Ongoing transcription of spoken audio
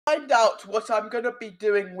Find out what I'm going to be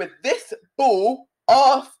doing with this ball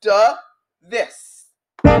after this.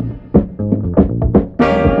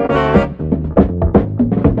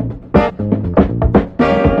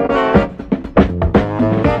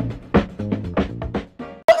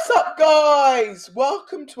 What's up, guys?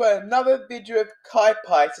 Welcome to another video of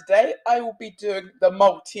itskyepie. Today I will be doing the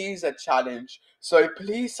Malteser challenge. So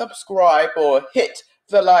please subscribe or hit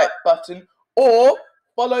the like button or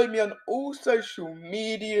follow me on all social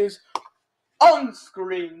medias on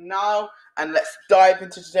screen now, and let's dive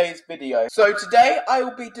into today's video. So today I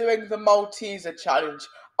will be doing the Malteser challenge.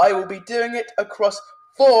 I will be doing it across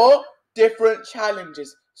 4 different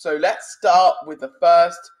challenges. So let's start with the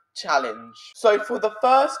first challenge. So for the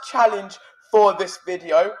first challenge for this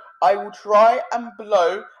video, I will try and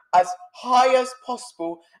blow as high as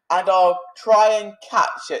possible, and I'll try and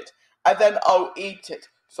catch it, and then I'll eat it.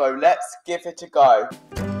 So let's give it a go.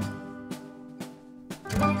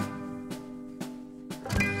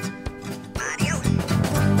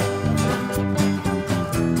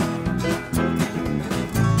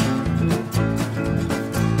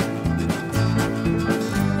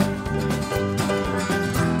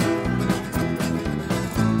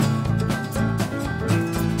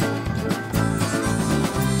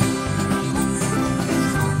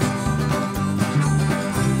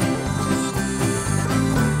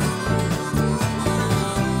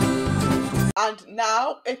 And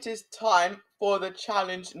now it is time for the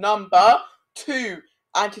challenge number 2,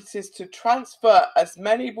 and it is to transfer as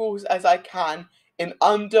many balls as I can in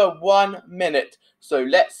under 1 minute. So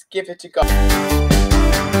let's give it a go.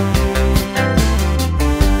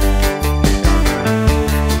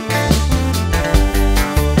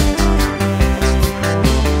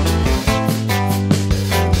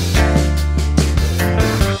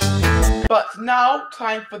 But now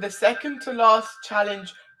time for the second to last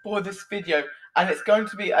challenge for this video, and it's going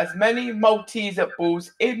to be as many Malteser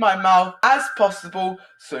balls in my mouth as possible.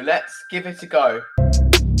 So let's give it a go.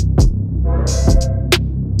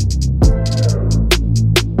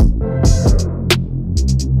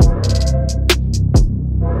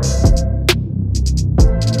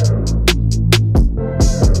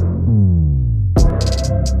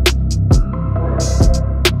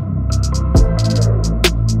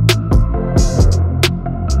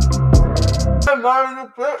 I'm having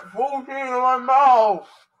a bit 14 in my mouth.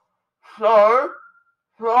 So,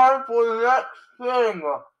 time for the next thing.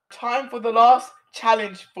 Time for the last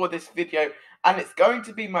challenge for this video, and it's going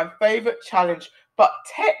to be my favourite challenge, but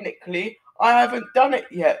technically I haven't done it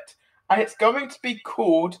yet, and it's going to be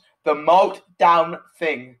called the malt down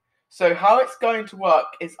thing. So how it's going to work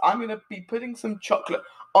is I'm going to be putting some chocolate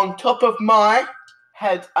on top of my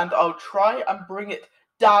head, and I'll try and bring it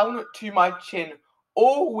down to my chin,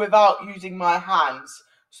 all without using my hands.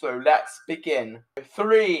 So let's begin.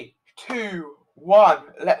 3, 2, 1,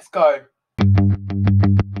 let's go.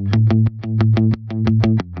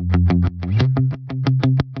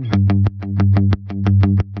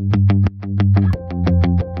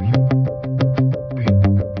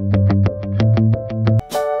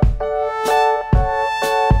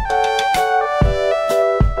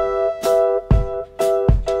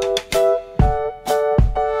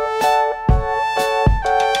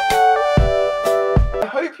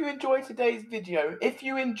 Enjoyed today's video. If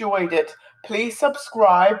you enjoyed it, please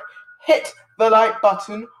subscribe, hit the like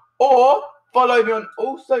button, or follow me on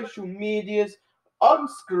all social medias on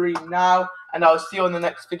screen now, and I'll see you on the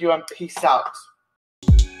next video, and peace out.